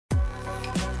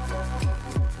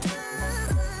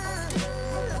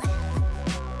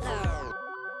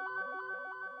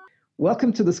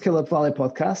Welcome to the Scale Up Valley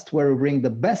podcast, where we bring the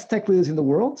best tech leaders in the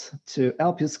world to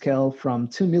help you scale from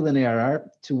 2 million ARR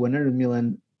to 100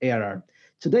 million ARR.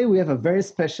 Today, we have a very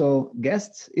special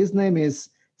guest. His name is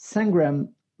Sangram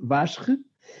Vashkh,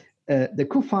 the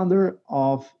co-founder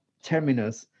of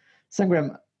Terminus.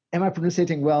 Sangram, am I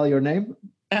pronouncing well your name?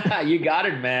 You got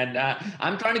it, man.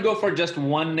 I'm trying to go for just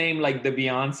one name like the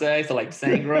Beyonce, so like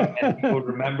Sangram, and people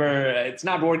remember. It's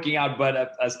not working out,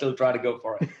 but I still try to go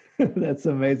for it. That's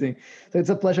amazing. So it's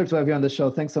a pleasure to have you on the show.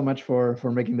 Thanks so much for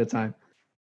making the time.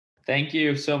 Thank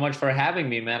you so much for having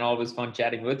me, man. Always fun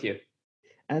chatting with you.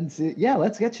 And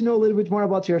let's get to know a little bit more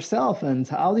about yourself and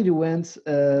how did you went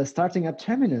starting up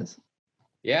Terminus?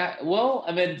 Yeah, well,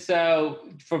 so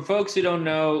for folks who don't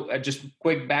know, just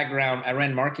quick background, I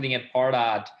ran marketing at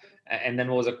Pardot and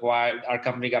then was acquired. Our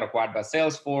company got acquired by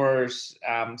Salesforce.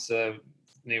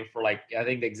 For I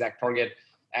think the exact target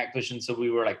acquisition, so we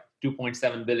were like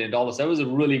 $2.7 billion. So that was a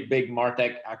really big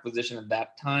MarTech acquisition at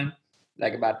that time,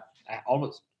 like about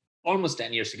almost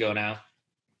 10 years ago now.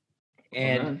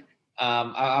 And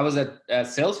I was at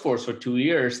Salesforce for 2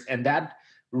 years, and that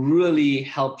really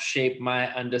helped shape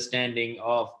my understanding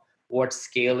of what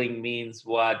scaling means,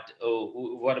 what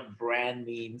a brand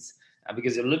means,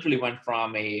 because it literally went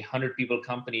from a 100 people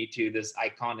company to this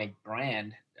iconic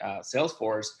brand,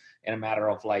 Salesforce, in a matter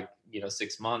of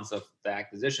 6 months of the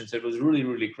acquisition. So it was really,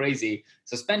 really crazy.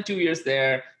 So spent 2 years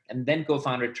there and then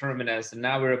co-founded Terminus. And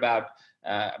now we're about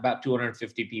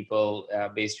 250 people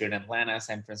based here in Atlanta,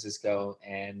 San Francisco,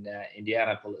 and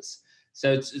Indianapolis.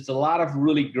 So it's a lot of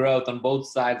really growth on both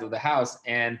sides of the house.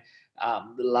 And a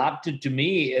lot to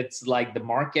me, it's like the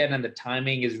market and the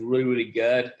timing is really, really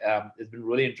good. It's been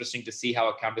really interesting to see how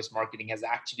account-based marketing has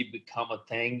actually become a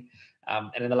thing.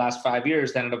 And in the last 5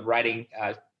 years, I ended up writing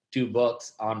 2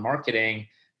 books on marketing,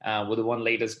 with the one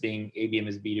latest being ABM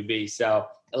is B2B. So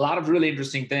a lot of really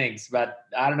interesting things, but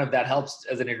I don't know if that helps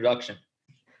as an introduction.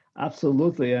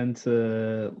 Absolutely. And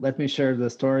let me share the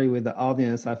story with the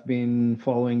audience. I've been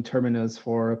following Terminus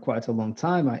for quite a long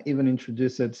time. I even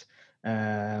introduced it,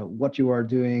 what you are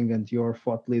doing and your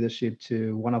thought leadership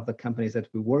to one of the companies that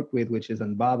we work with, which is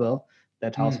Enbabel,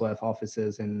 that also have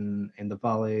offices in the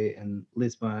Valley, in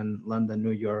Lisbon, London,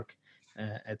 New York,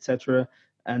 etc.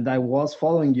 And I was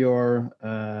following your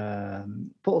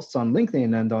posts on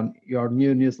LinkedIn and on your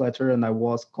new newsletter, and I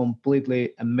was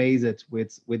completely amazed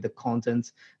with the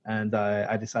content. And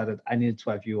I decided I needed to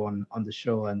have you on the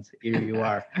show, and here you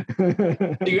are.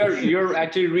 So you're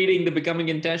actually reading the Becoming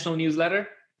Intentional newsletter?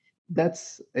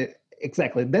 That's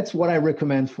exactly. That's what I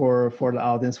recommend for the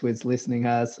audience who is listening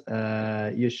us.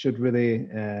 You should really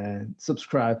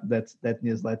subscribe that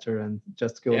newsletter and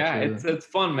just go. Yeah, it's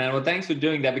fun, man. Well, thanks for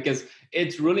doing that, because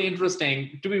it's really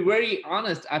interesting. To be very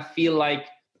honest, I feel like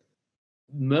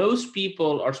most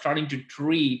people are starting to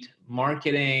treat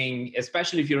marketing,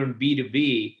 especially if you're in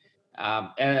B2B,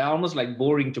 almost like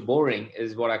boring to boring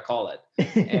is what I call it.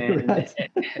 And right.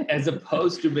 As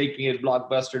opposed to making it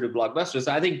blockbuster to blockbuster.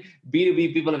 So I think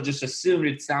B2B people have just assumed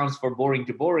it sounds for boring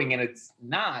to boring, and it's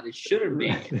not. It shouldn't be.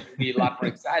 It should be a lot more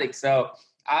exciting. So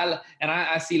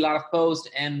I see a lot of posts,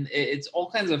 and it's all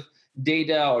kinds of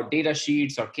data or data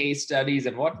sheets or case studies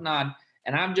and whatnot.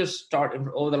 And I've just started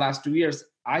over the last 2 years,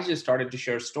 I just started to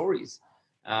share stories.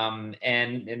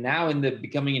 And now in the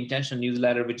Becoming Intentional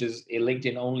newsletter, which is a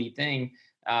LinkedIn only thing,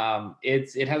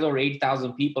 it has over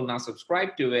 8,000 people now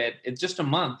subscribed to it. It's just a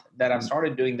month that I've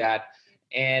started doing that.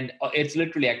 And it's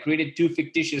literally, I created 2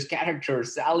 fictitious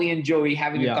characters, Sally and Joey,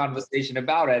 having a conversation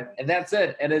about it. And that's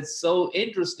it. And it's so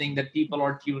interesting that people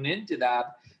are tuned into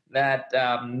that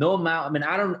no amount,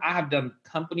 I have done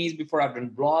companies before, I've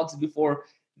done blogs before.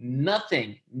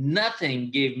 Nothing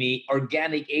gave me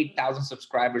organic 8,000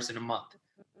 subscribers in a month.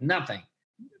 Nothing.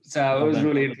 So it was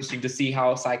really interesting to see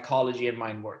how psychology and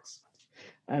mind works.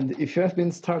 And if you have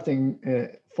been starting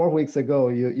 4 weeks ago,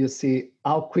 you see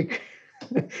how quick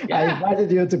I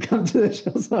invited you to come to the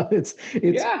show. So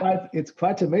it's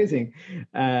quite amazing.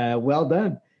 Well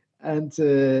done. And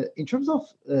in terms of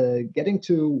getting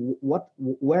to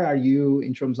where are you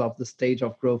in terms of the stage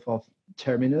of growth of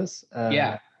Terminus?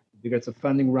 Because of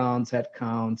funding rounds,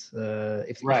 headcount,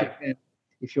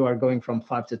 if you are going from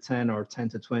 5 to 10 or 10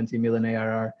 to 20 million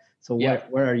ARR. So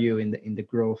where are you in the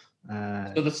growth?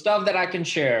 So the stuff that I can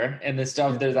share and the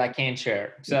stuff that I can't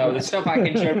share. So the stuff I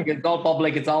can share, because it's all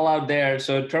public, it's all out there.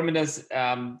 So Terminus,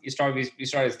 we started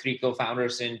as 3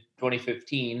 co-founders in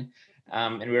 2015,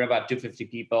 and we're about 250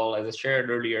 people, as I shared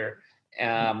earlier.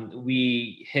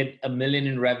 We hit $1 million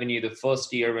in revenue the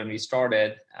first year when we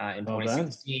started in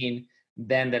 2016.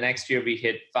 Then the next year we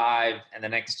hit 5, and the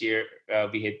next year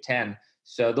we hit 10.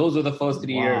 So those were the first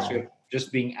 3 years.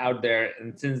 just being out there.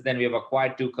 And since then, we have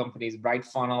acquired two companies, Bright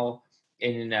Funnel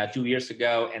in 2 years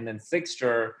ago, and then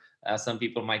Sixter. Some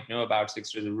people might know about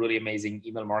Sixter, is a really amazing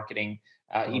email marketing,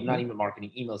 not email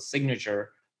marketing, email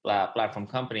signature platform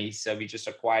company. So we just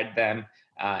acquired them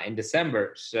in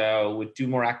December. So with two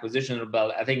more acquisitions,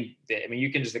 I think,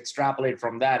 you can just extrapolate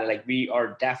from that. Like, we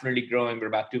are definitely growing. We're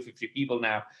about 250 people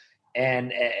now.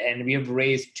 And we have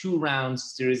raised 2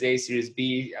 rounds, Series A, Series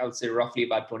B, I would say roughly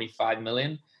about 25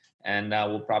 million. And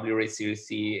we'll probably raise Series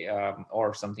C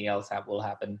or something else will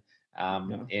happen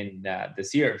in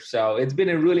this year. So it's been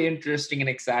a really interesting and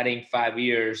exciting 5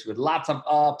 years with lots of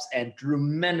ups and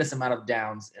tremendous amount of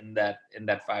downs in that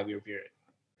 5-year period.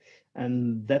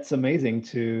 And that's amazing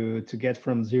to get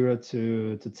from 0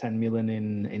 to 10 million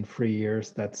in 3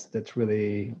 years. That's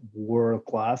really world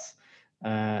class.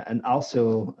 And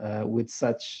also with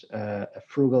such a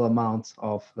frugal amount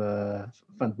of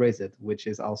fundraised, which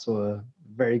is also a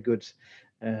very good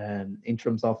in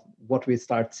terms of what we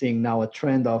start seeing now, a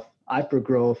trend of hyper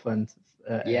growth and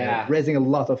raising a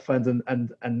lot of funds,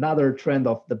 and another trend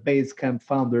of the Basecamp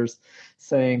founders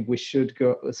saying we should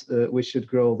grow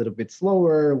a little bit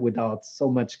slower without so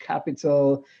much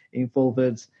capital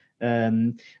involved.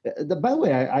 By the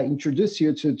way, I introduced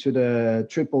you to the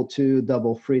 222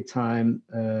 double free time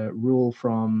rule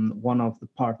from one of the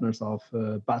partners of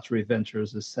Battery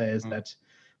Ventures, who says that,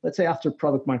 let's say after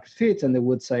product market fit, and they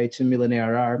would say 2 million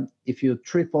ARR, if you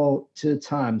triple 2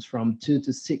 times from 2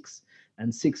 to 6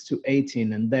 and 6 to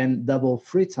 18, and then double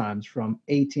 3 times from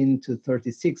 18 to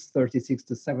 36, 36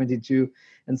 to 72,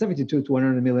 and 72 to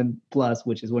 100 million plus,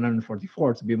 which is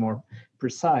 144 to be more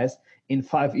precise, in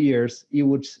 5 years, you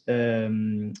would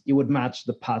match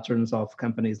the patterns of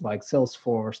companies like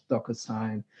Salesforce,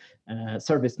 DocuSign,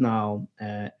 ServiceNow,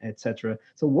 etc.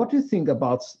 So what do you think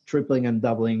about tripling and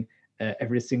doubling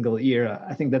every single year?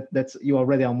 I think that's you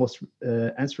already almost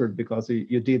answered, because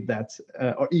you did that,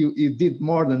 or you did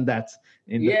more than that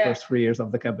in the first 3 years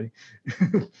of the company.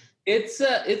 It's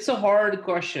a hard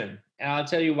question, and I'll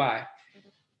tell you why.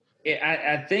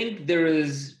 I think there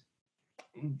is,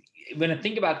 when I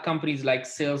think about companies like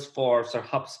Salesforce or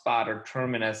HubSpot or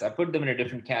Terminus, I put them in a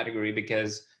different category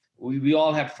because we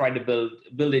all have tried to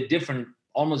build a different,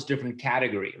 almost different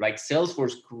category. Like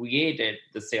Salesforce created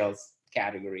the sales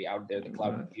category out there, the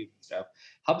cloud computing stuff.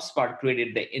 HubSpot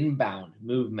created the inbound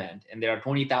movement, and there are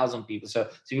 20,000 people. So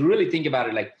you really think about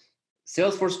it, like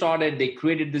Salesforce started, they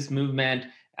created this movement.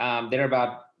 There are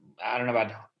about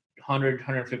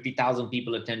 150,000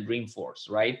 people attend Dreamforce,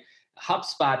 right?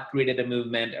 HubSpot created a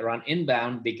movement around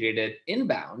inbound. They created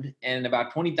inbound, and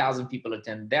about 20,000 people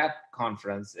attend that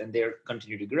conference, and they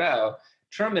continue to grow.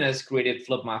 Terminus created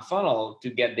Flip My Funnel to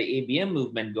get the ABM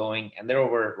movement going, and there are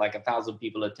over like 1,000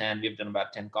 people attend. We've done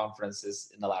about 10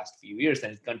 conferences in the last few years,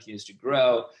 and it continues to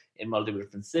grow in multiple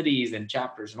different cities and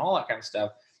chapters and all that kind of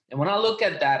stuff. And when I look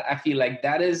at that, I feel like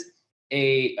that is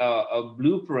a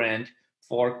blueprint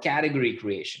for category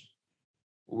creation,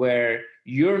 where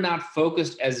you're not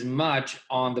focused as much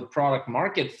on the product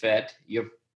market fit.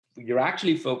 You're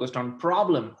actually focused on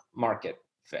problem market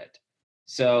fit.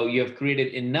 So you have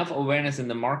created enough awareness in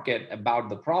the market about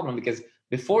the problem, because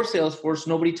before Salesforce,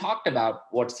 nobody talked about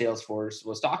what Salesforce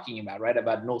was talking about, right?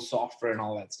 About no software and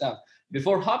all that stuff.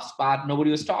 Before HubSpot,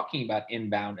 nobody was talking about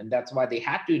inbound, and that's why they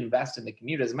had to invest in the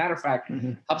community. As a matter of fact,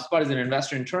 HubSpot is an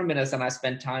investor in Terminus, and I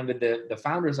spent time with the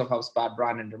founders of HubSpot,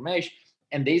 Brian and Ramesh,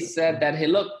 and they said that, hey,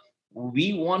 look,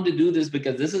 we want to do this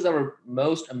because this is our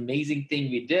most amazing thing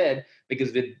we did.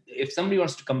 Because if somebody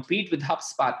wants to compete with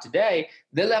HubSpot today,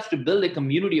 they'll have to build a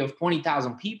community of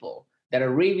 20,000 people that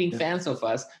are raving fans of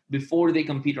us before they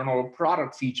compete on our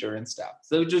product feature and stuff.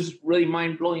 So it's just really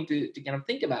mind-blowing to kind of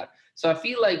think about. So I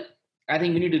feel like, I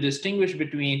think we need to distinguish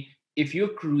between, if you're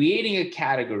creating a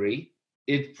category,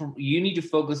 you need to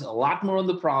focus a lot more on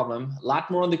the problem, a lot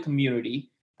more on the community,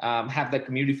 have that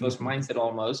community first mindset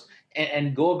almost,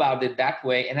 and go about it that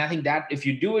way. And I think that if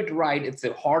you do it right, it's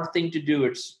a hard thing to do.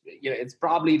 It's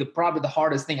probably the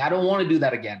hardest thing. I don't want to do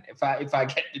that again. If I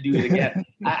get to do it again,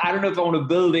 I don't know if I want to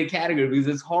build a category, because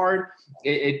it's hard.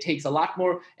 It takes a lot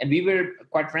more. And we were,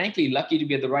 quite frankly, lucky to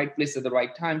be at the right place at the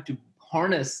right time to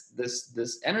harness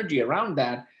this energy around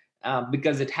that.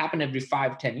 Because it happened every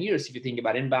 5-10 years. If you think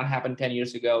about inbound happened 10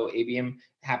 years ago, ABM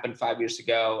happened 5 years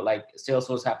ago, like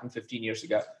Salesforce happened 15 years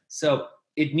ago. So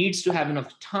it needs to have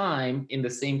enough time in the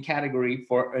same category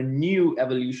for a new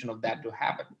evolution of that to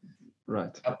happen.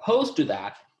 Right. Opposed to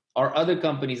that are other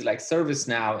companies like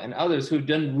ServiceNow and others who've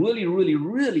done really, really,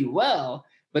 really well,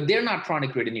 but they're not trying to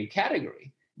create a new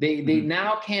category. They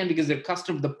now can, because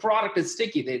the product is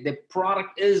sticky. The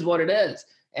product is what it is.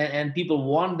 and people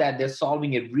want that. They're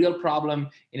solving a real problem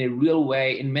in a real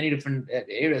way in many different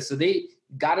areas. So they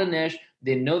got a niche,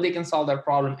 they know they can solve that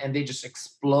problem, and they just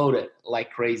exploded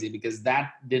like crazy because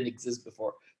that didn't exist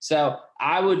before. So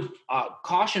I would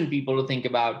caution people to think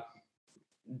about,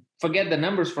 forget the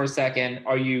numbers for a second.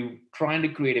 Are you trying to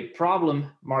create a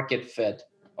problem market fit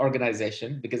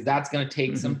organization? Because that's going to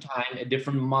take some time, a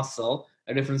different muscle,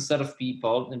 a different set of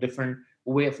people, a different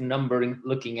way of numbering,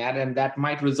 looking at, and that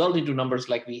might result into numbers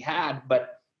like we had,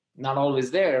 but not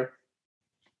always there.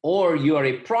 Or you are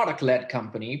a product-led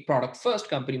company, product-first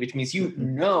company, which means you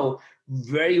know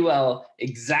very well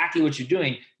exactly what you're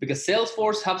doing. Because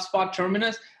Salesforce, HubSpot,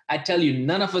 Terminus, I tell you,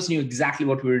 none of us knew exactly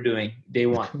what we were doing day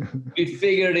one. We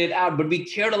figured it out, but we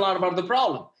cared a lot about the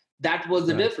problem. That was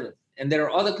the difference. And there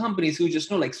are other companies who just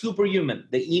know, like Superhuman,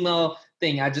 the email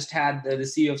thing. I just had the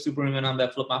CEO of Superhuman on the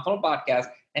Flip My Funnel podcast,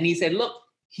 and he said, look,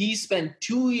 he spent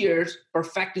 2 years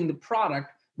perfecting the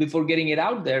product before getting it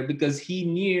out there because he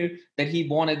knew that he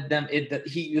wanted that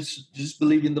he just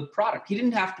believed in the product. He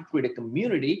didn't have to create a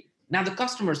community. Now the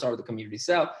customers are the community.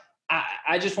 So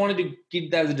I just wanted to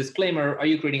keep that as a disclaimer. Are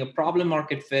you creating a problem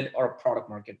market fit or a product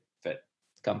market fit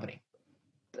company?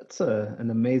 That's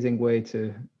an amazing way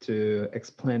to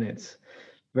explain it.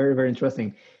 Very, very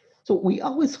interesting. So we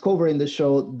always cover in the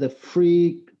show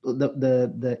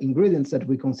the ingredients that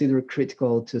we consider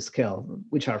critical to scale,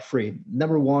 which are free.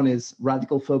 Number one is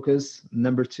radical focus.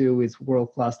 Number two is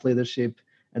world-class leadership.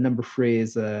 And number three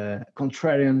is a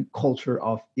contrarian culture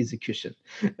of execution.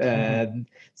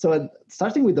 So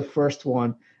starting with the first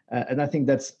one, and I think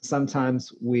that's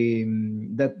sometimes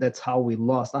that's how we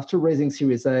lost after raising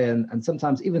Series A and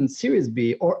sometimes even Series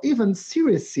B or even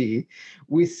Series C.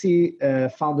 We see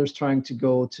founders trying to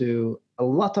go to a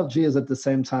lot of geos at the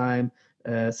same time,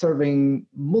 serving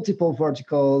multiple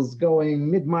verticals, going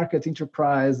mid-market,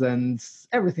 enterprise, and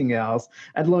everything else,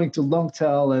 and going to long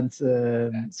tail and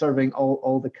serving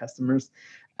all the customers.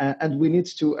 And we need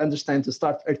to understand to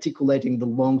start articulating the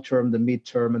long-term, the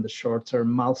mid-term, and the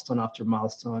short-term, milestone after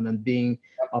milestone, and being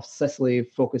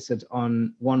obsessively focused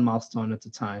on one milestone at a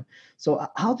time. So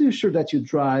how do you ensure that you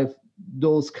drive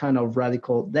that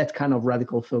kind of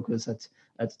radical focus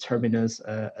at Terminus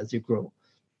as you grow?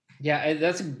 Yeah,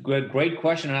 that's a great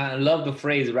question. And I love the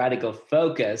phrase radical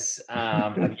focus.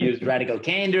 I've used radical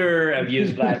candor, I've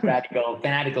used radical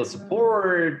fanatical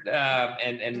support,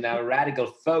 and now radical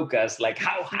focus. Like,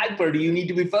 how hyper do you need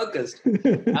to be focused?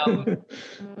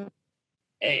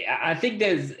 I think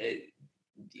there's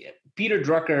Peter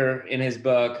Drucker in his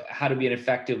book, How to Be an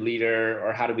Effective Leader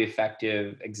or How to Be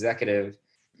Effective Executive.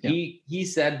 He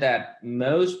said that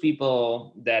most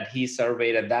people that he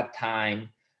surveyed at that time,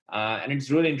 and it's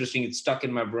really interesting, it's stuck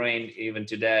in my brain even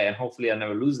today, and hopefully I'll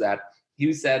never lose that.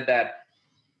 He said that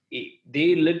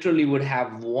they literally would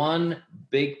have one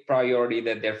big priority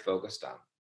that they're focused on.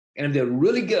 And if they're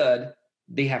really good,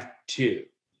 they have two.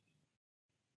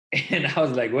 And I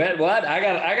was like, what? I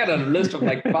got a list of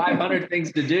like 500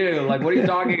 things to do. Like, what are you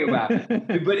talking about?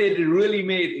 But it really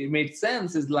made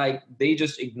sense. Is like they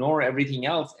just ignore everything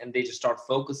else and they just start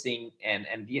focusing. And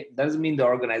it doesn't mean the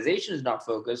organization is not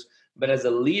focused, but as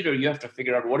a leader, you have to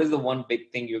figure out what is the one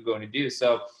big thing you're going to do.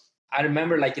 So I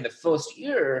remember like in the first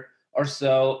year or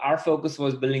so, our focus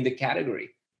was building the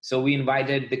category. So we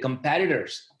invited the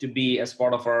competitors to be as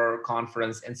part of our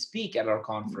conference and speak at our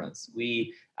conference.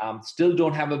 We still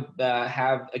don't have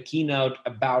a keynote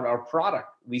about our product.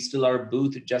 We still are a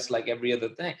booth just like every other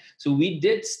thing. So we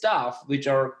did stuff which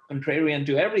are contrarian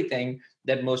to everything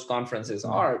that most conferences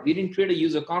are. We didn't create a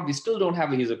user conference. We still don't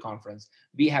have a user conference.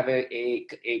 We have a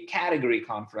category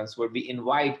conference where we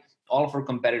invite all of our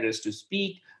competitors to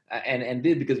speak and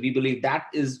because we believe that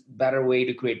is better way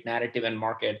to create narrative and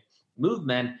market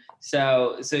movement.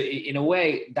 So in a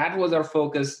way, that was our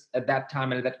focus at that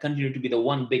time, and that continued to be the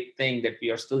one big thing that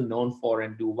we are still known for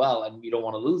and do well, and we don't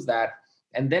want to lose that.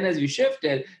 And then as we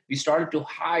shifted, we started to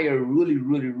hire really,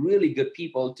 really, really good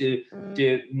people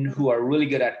who are really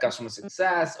good at customer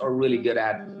success or really good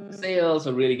at sales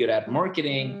or really good at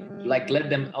marketing, like let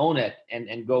them own it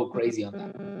and go crazy on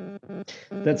that.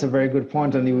 That's a very good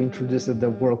point, and you introduced the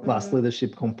world-class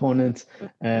leadership component,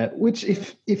 which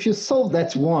if you solve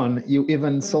that one, you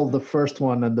even solve the first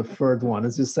one and the third one.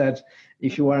 As you said,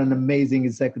 if you are an amazing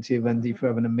executive and if you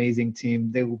have an amazing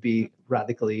team, they will be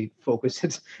radically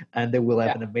focused and they will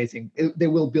have they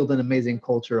will build an amazing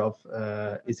culture of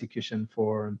execution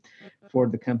for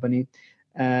the company.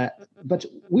 But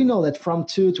we know that from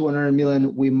 2 to 100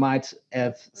 million, we might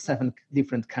have 7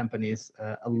 different companies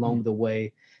along the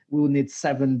way. We will need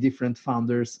 7 different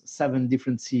founders, 7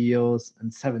 different CEOs,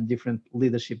 and 7 different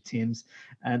leadership teams.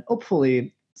 And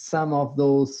hopefully some of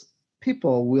those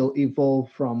people will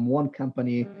evolve from one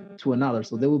company to another.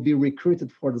 So they will be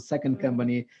recruited for the second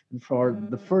company, and for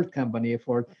the third company,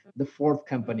 for the fourth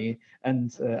company.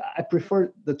 And I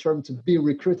prefer the term to be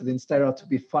recruited instead of to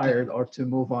be fired or to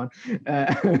move on.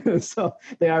 So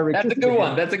they are recruited. That's a good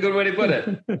one. That's a good way to put it.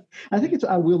 I think it's,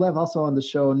 we'll have also on the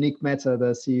show Nick Mehta,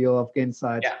 the CEO of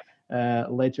Gainsight,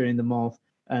 later in the month.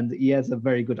 And he has a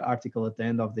very good article at the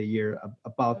end of the year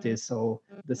about this. So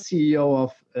the CEO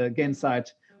of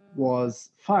Gainsight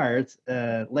was fired.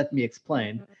 Let me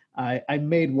explain. I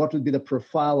made what would be the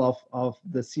profile of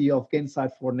the CEO of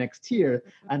Gainsight for next year,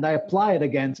 and I applied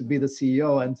again to be the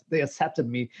CEO, and they accepted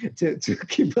me to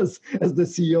keep us as the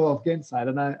CEO of Gainsight.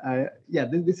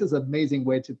 And this is an amazing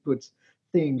way to put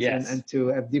things, and to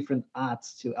have different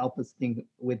arts to help us think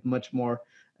with much more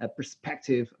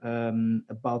perspective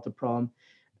about the problem.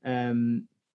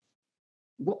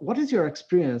 What is your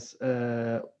experience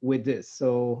with this?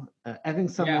 So having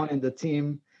someone in the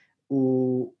team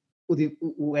who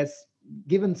has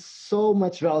given so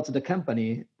much value to the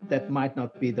company that might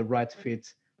not be the right fit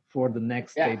for the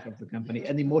next stage of the company,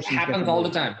 and emotions happens all the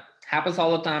time. Happens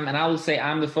all the time. And I will say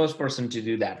I'm the first person to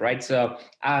do that, right? So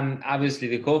I'm obviously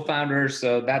the co-founder.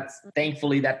 So that's,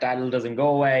 thankfully, that title doesn't go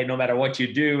away. No matter what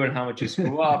you do and how much you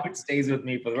screw up, it stays with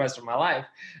me for the rest of my life.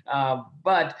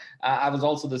 But I was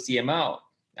also the CMO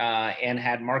and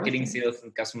had marketing, sales,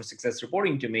 and customer success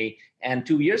reporting to me. And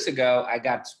 2 years ago, I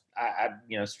got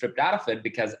stripped out of it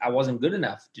because I wasn't good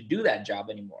enough to do that job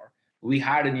anymore. We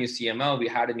hired a new CMO, we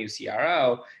hired a new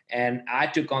CRO, and I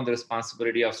took on the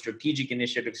responsibility of strategic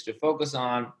initiatives to focus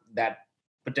on that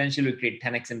potentially create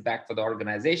 10x impact for the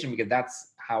organization, because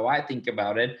that's how I think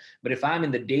about it. But if I'm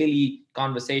in the daily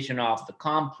conversation of the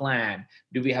comp plan,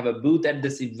 do we have a booth at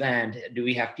this event? Do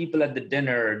we have people at the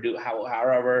dinner? How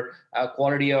our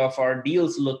quality of our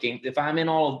deals looking? If I'm in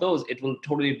all of those, it will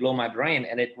totally blow my brain,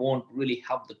 and it won't really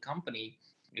help the company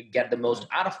get the most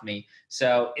out of me.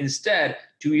 So instead,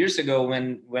 2 years ago,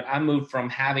 when I moved from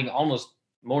having almost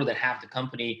more than half the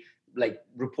company like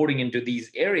reporting into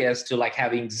these areas to like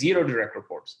having 0 direct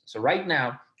reports. So right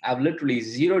now, I've literally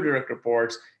 0 direct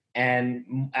reports,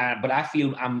 and but I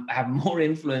feel I have more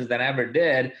influence than I ever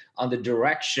did on the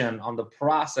direction, on the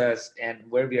process, and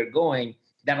where we are going.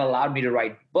 That allowed me to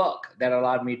write book, that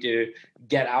allowed me to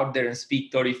get out there and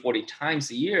speak 30, 40 times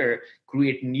a year,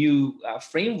 create new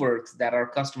frameworks that our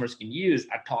customers can use.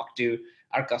 I talk to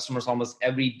our customers almost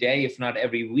every day, if not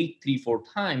every week, 3, 4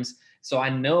 times. So I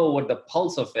know what the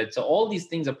pulse of it. So all these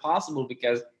things are possible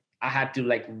because I had to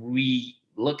like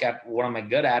look at what am I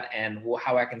good at and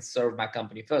how I can serve my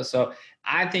company first. So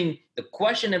I think the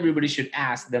question everybody should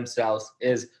ask themselves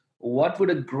is, what would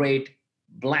a great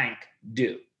blank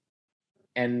do?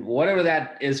 And whatever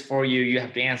that is for you, you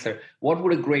have to answer. What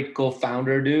would a great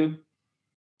co-founder do?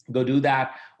 Go do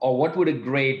that. Or what would a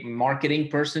great marketing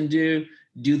person do?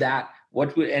 Do that.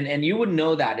 What would, and you would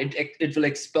know that it will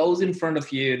expose in front of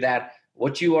you that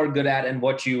what you are good at and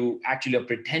what you actually are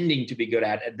pretending to be good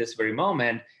at this very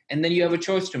moment. And then you have a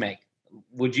choice to make.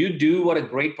 Would you do what a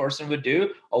great person would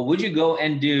do? Or would you go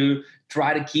and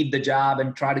try to keep the job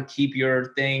and try to keep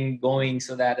your thing going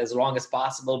so that as long as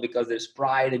possible, because there's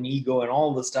pride and ego and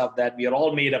all the stuff that we are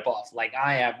all made up of. Like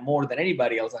I have more than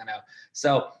anybody else I know.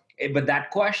 So, but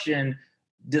that question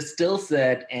distills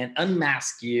it and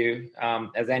unmasks you,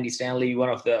 as Andy Stanley, one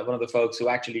of the folks who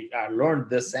actually learned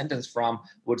this sentence from,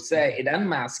 would say, it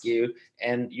unmasks you,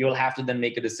 and you'll have to then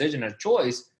make a decision, a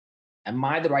choice. Am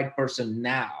I the right person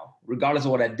now, regardless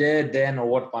of what I did then or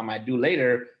what I might do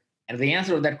later? And if the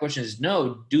answer to that question is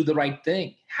no, do the right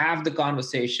thing, have the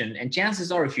conversation. And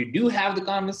chances are, if you do have the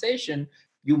conversation,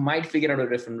 you might figure out a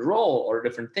different role or a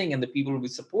different thing, and the people will be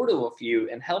supportive of you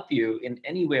and help you in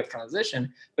any way of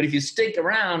transition. But if you stick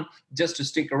around just to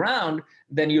stick around,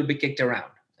 then you'll be kicked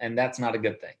around, and that's not a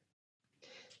good thing.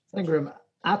 Thank you.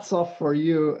 Hats off for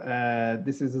you.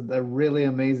 This is a really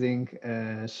amazing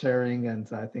sharing, and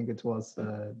I think it was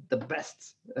the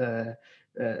best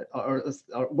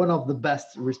or one of the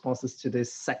best responses to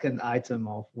this second item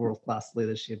of world-class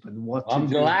leadership and what I'm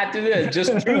glad to do it. It's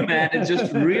just true, man. It's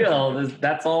just real.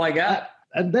 That's all I got.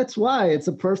 And that's why it's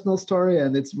a personal story,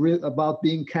 and it's about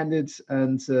being candid,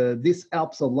 and this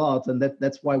helps a lot, and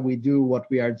that's why we do what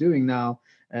we are doing now.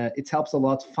 It helps a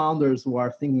lot founders who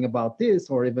are thinking about this,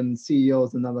 or even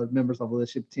CEOs and other members of the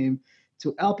leadership team,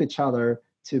 to help each other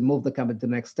to move the company to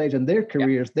the next stage and their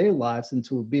careers, their lives, and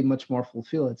to be much more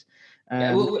fulfilled.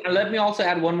 Well, let me also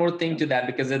add one more thing to that,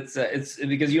 because it's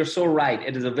because you're so right.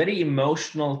 It is a very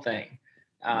emotional thing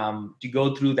to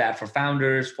go through that for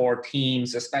founders, for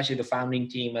teams, especially the founding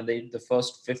team and the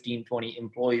first 15, 20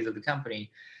 employees of the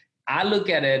company. I look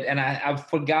at it, and I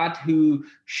forgot who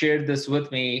shared this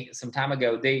with me some time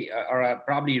ago. Or I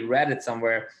probably read it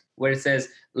somewhere where it says,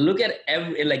 look at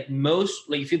every, like most,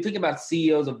 like if you think about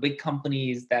CEOs of big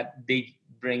companies that they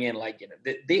bring in, like,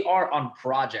 they are on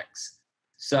projects.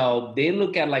 So they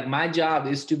look at, like, my job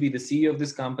is to be the CEO of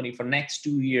this company for next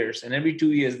 2 years, and every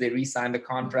 2 years they re-sign the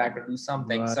contract or do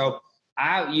something. Right. So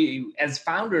as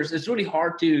founders, it's really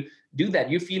hard to do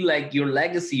that. You feel like your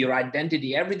legacy, your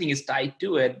identity, everything is tied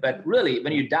to it. But really,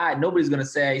 when you die, nobody's going to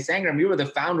say, Sangram, you were the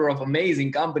founder of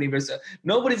amazing company.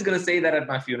 Nobody's going to say that at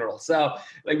my funeral. So,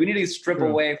 like, we need to strip True.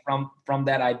 away from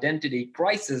that identity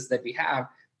crisis that we have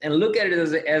and look at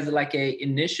it as like a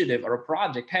initiative or a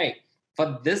project. Hey,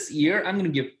 for this year, I'm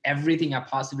going to give everything I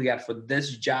possibly got for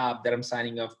this job that I'm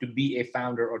signing up to be a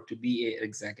founder or to be an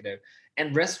executive,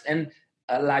 and rest and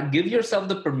like, give yourself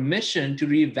the permission to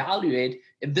reevaluate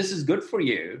if this is good for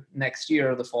you next year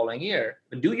or the following year.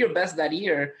 But do your best that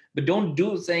year, but don't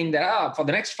do saying that, for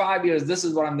the next 5 years, this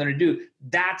is what I'm going to do.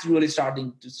 That's really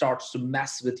starts to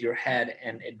mess with your head,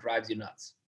 and it drives you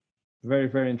nuts. Very,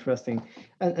 very interesting.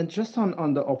 And just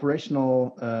on the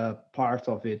operational part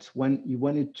of it, when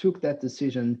you took that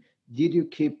decision, did you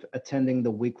keep attending the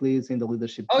weeklies in the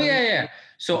leadership team? Oh, yeah.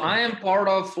 So I am part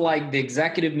of, like, the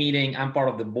executive meeting. I'm part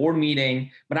of the board meeting,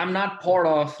 but I'm not part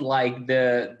of, like,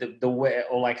 the way,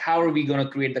 or like, how are we going to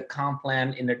create the comp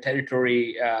plan in the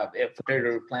territory, for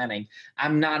territory planning.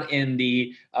 I'm not in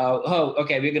the,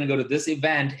 okay, we're going to go to this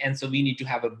event, and so we need to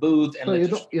have a booth. And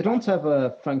so you don't have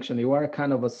a function. You are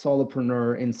kind of a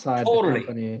solopreneur inside the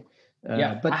company.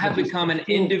 But I have become an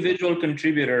individual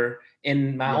contributor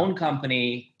in my own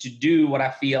company to do what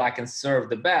I feel I can serve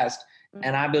the best.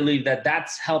 And I believe that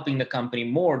that's helping the company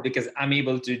more because I'm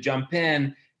able to jump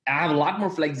in. I have a lot more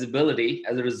flexibility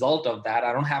as a result of that.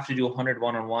 I don't have to do 100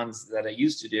 one-on-ones that I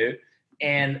used to do.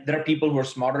 And there are people who are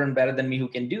smarter and better than me who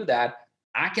can do that.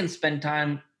 I can spend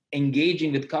time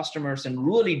engaging with customers and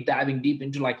really diving deep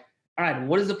into, like, all right,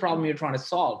 what is the problem you're trying to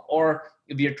solve? Or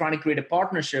if you're trying to create a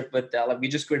partnership with, like, we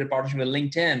just created a partnership with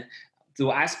LinkedIn. So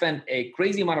I spent a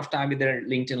crazy amount of time with their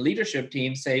LinkedIn leadership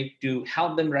team, say, to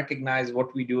help them recognize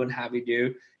what we do and how we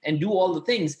do, and do all the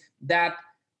things that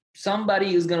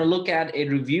somebody is going to look at a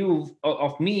review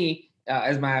of me,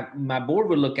 as my board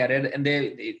will look at it, and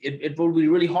it will be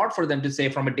really hard for them to say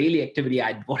from a daily activity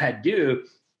what I do.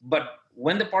 But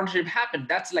when the partnership happened,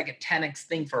 that's like a 10x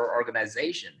thing for our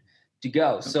organization to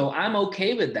go. So I'm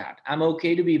okay with that. I'm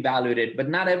okay to be evaluated, but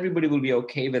not everybody will be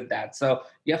okay with that. So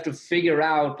you have to figure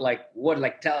out, like,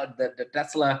 tell the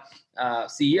Tesla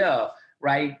CEO,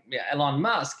 right? Elon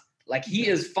Musk, like, he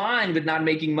is fine with not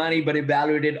making money, but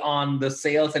evaluated on the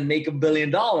sales and make $1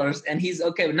 billion. And he's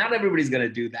okay. But not everybody's going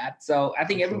to do that. So I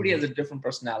think everybody has a different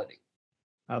personality.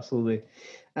 Absolutely.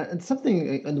 And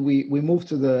something, and we move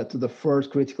to the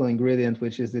first critical ingredient,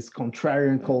 which is this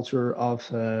contrarian culture of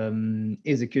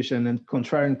execution, and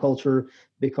contrarian culture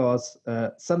because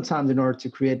sometimes in order to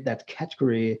create that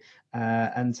category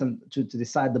and to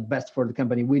decide the best for the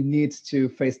company, we need to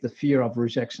face the fear of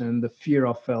rejection, the fear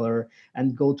of failure,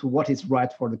 and go to what is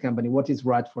right for the company, what is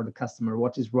right for the customer,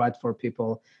 what is right for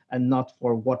people, and not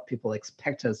for what people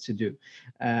expect us to do.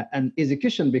 And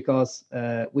execution, because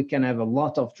we can have a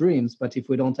lot of dreams, but if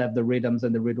we don't have the rhythms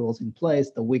and the rituals in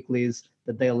place, the weeklies,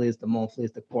 the dailies, the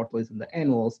monthlies, the quarterlies, and the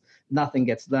annuals, nothing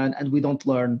gets done, and we don't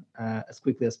learn as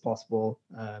quickly as possible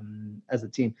as a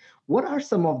team. What are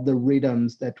some of the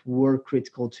rhythms that were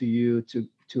critical to you to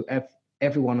have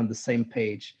everyone on the same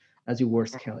page as you were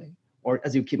scaling, or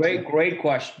as you keep? Great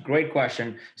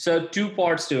question. So 2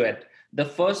 parts to it. The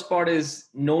first part is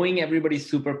knowing everybody's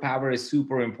superpower is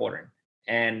super important,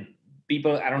 and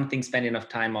people, I don't think, spend enough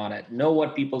time on it. Know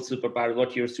what people's superpower,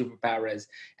 what your superpower is.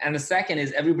 And the second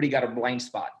is everybody got a blind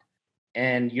spot.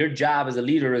 And your job as a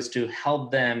leader is to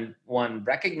help them, one,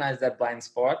 recognize that blind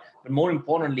spot, but more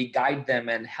importantly, guide them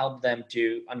and help them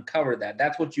to uncover that.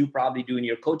 That's what you probably do in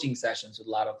your coaching sessions with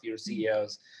a lot of your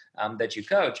CEOs that you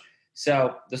coach.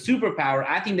 So the superpower,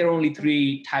 I think there are only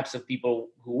 3 types of people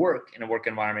who work in a work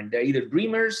environment. They're either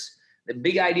dreamers, the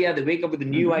big idea, they wake up with a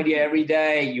new idea every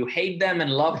day. You hate them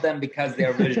and love them because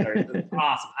they're visionaries. It's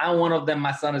awesome. I'm one of them.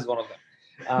 My son is one of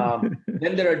them.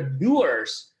 Then there are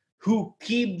doers who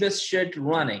keep this shit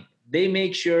running. They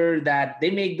make sure that they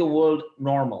make the world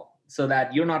normal so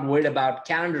that you're not worried about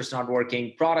calendars not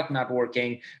working, product not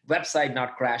working, website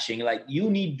not crashing. Like, you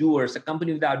need doers. A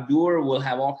company without doer will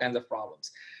have all kinds of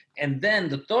problems. And then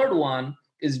the third one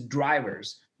is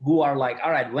drivers, who are like,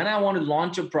 all right, when I want to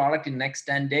launch a product in the next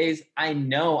 10 days, I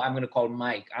know I'm going to call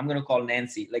Mike. I'm going to call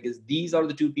Nancy. Like, these are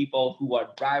the 2 people who are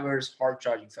drivers, hard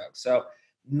charging folks. So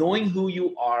knowing who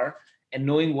you are and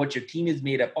knowing what your team is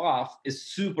made up of is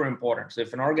super important. So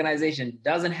if an organization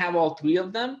doesn't have all three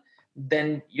of them,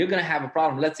 then you're going to have a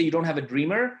problem. Let's say you don't have a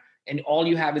dreamer and all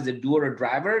you have is a doer or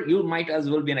driver, you might as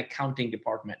well be an accounting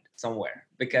department somewhere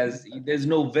because there's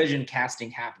no vision casting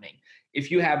happening.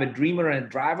 If you have a dreamer and a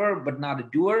driver, but not a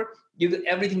doer,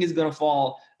 everything is going to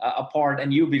fall apart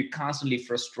and you'll be constantly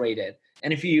frustrated.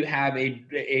 And if you have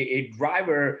a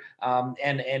driver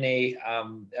and a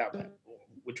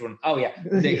which one? Oh yeah,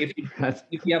 if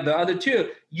you have the other two,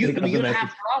 you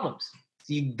have problems.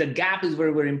 See, the gap is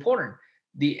very, very important.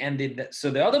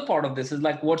 So the other part of this is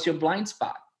like, what's your blind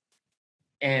spot?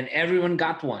 And everyone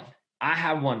got one. I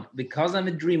have one. Because I'm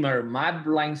a dreamer, my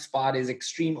blind spot is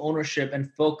extreme ownership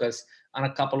and focus on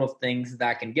a couple of things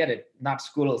that can get it, not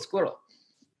squirrel.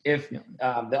 If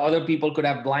the other people could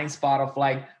have blind spot of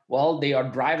like, well, they are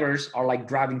drivers are like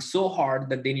driving so hard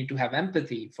that they need to have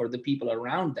empathy for the people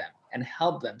around them and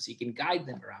help them so you can guide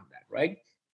them around that, right?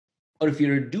 Or if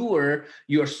you're a doer,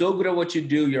 you're so good at what you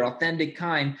do, you're authentic,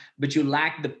 kind, but you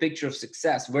lack the picture of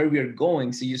success, where we're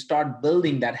going. So you start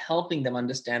building that, helping them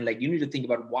understand, like you need to think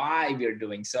about why we're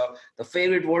doing. So the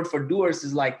favorite word for doers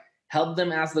is like, help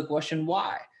them ask the question,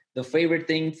 why? The favorite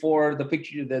thing for the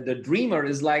picture, the dreamer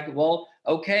is like, well,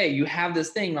 okay, you have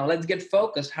this thing. Now let's get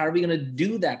focused. How are we going to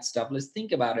do that stuff? Let's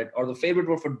think about it. Or the favorite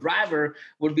word for driver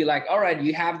would be like, all right,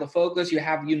 you have the focus, you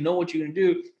know what you're going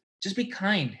to do. Just be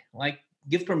kind. Like,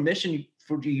 give permission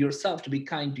for yourself to be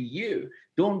kind to you.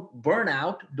 Don't burn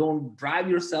out. Don't drive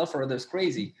yourself or others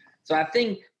crazy. So I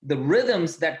think the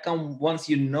rhythms that come once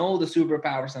you know the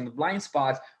superpowers and the blind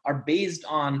spots are based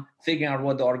on figuring out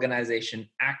what the organization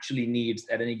actually needs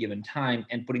at any given time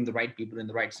and putting the right people in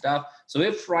the right stuff. So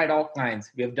we've tried all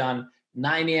kinds. We have done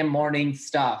 9 a.m. morning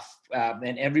stuff,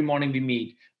 and every morning we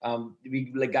meet.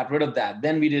 We like got rid of that.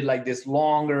 Then we did like this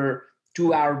longer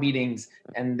 2-hour meetings,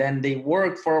 and then they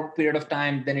worked for a period of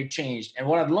time, then it changed. And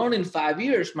what I've learned in 5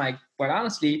 years, Mike, quite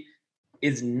honestly,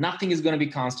 is nothing is going to be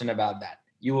constant about that.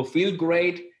 You will feel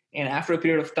great, and after a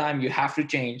period of time, you have to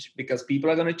change because people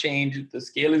are going to change, the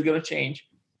scale is going to change.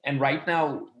 And right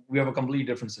now, we have a completely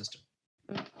different system.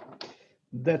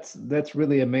 That's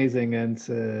really amazing, and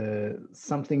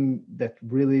something that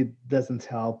really doesn't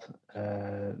help,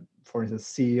 for instance,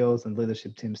 CEOs and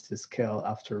leadership teams to scale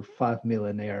after 5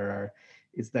 million ARR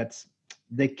is that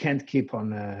they can't keep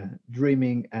on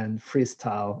dreaming and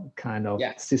freestyle kind of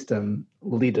system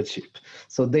leadership.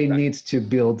 So they need to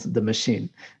build the machine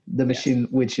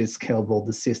which is scalable,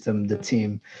 the system, the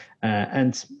team,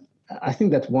 and I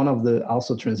think that one of the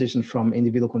also transition from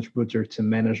individual contributor to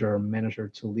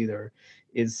manager to leader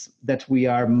is that we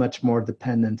are much more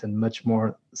dependent and much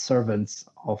more servants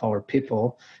of our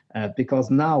people, because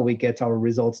now we get our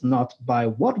results not by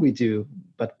what we do,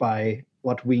 but by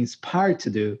what we inspire to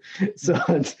do. So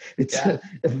it's a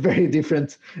very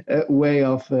different way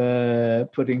of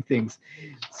putting things.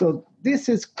 So this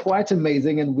is quite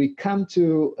amazing. And we come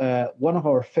to one of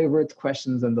our favorite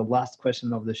questions and the last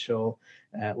question of the show.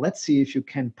 Let's see if you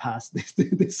can pass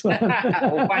this one.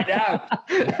 We'll find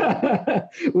out.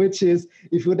 Which is,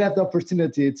 if you would have the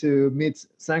opportunity to meet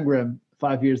Sangram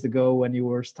 5 years ago when you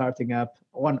were starting up,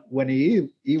 when he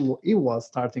was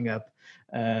starting up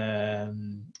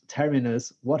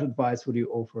Terminus, what advice would you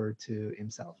offer to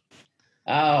himself?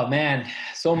 Oh man,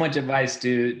 so much advice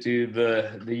to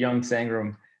the young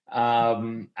Sangram.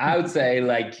 I would say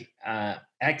like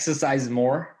exercise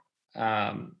more,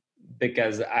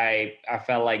 because I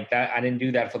felt like that I didn't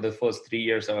do that for the first 3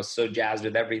 years. I was so jazzed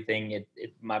with everything.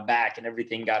 My back and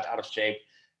everything got out of shape.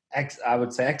 I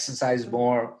would say exercise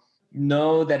more.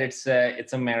 Know that it's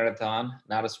a marathon,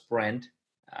 not a sprint.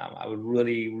 I would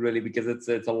really, because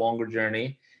it's a longer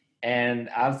journey. And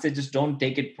I would say just don't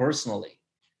take it personally.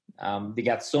 They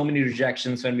got so many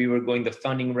rejections when we were going the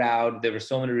funding route. There were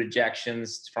so many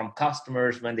rejections from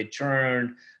customers when they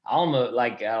churned. Almost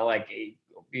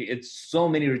it's so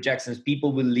many rejections.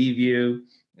 People will leave you,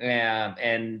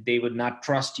 and they would not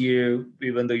trust you,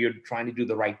 even though you're trying to do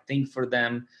the right thing for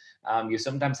them. You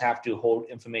sometimes have to hold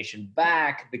information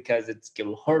back because it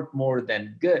will hurt more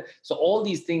than good. So all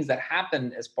these things that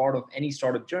happen as part of any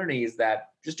startup journey is that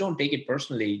just don't take it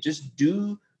personally. Just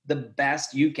do the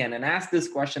best you can. And ask this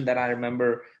question that I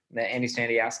remember Andy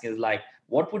Stanley asking is like,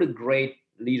 what would a great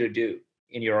leader do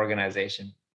in your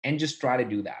organization? And just try to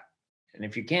do that. And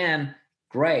if you can,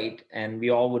 great. And we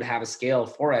all would have a scale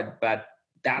for it, but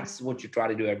that's what you try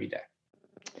to do every day.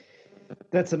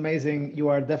 That's amazing. You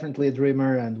are definitely a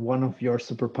dreamer, and one of your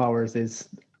superpowers is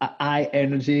I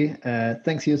energy.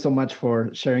 Thanks you so much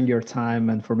for sharing your time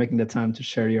and for making the time to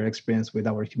share your experience with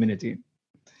our community.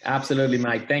 Absolutely,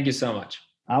 Mike. Thank you so much.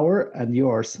 Our and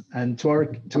yours, and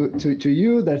to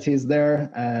you that is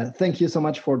there. Thank you so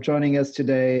much for joining us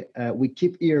today. We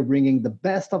keep here bringing the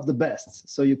best of the best,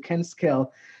 so you can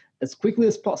scale as quickly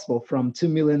as possible from 2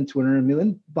 million to 100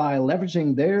 million by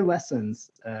leveraging their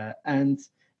lessons and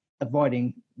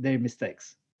avoiding their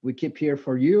mistakes. We keep here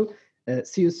for you.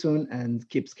 See you soon and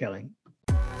keep scaling.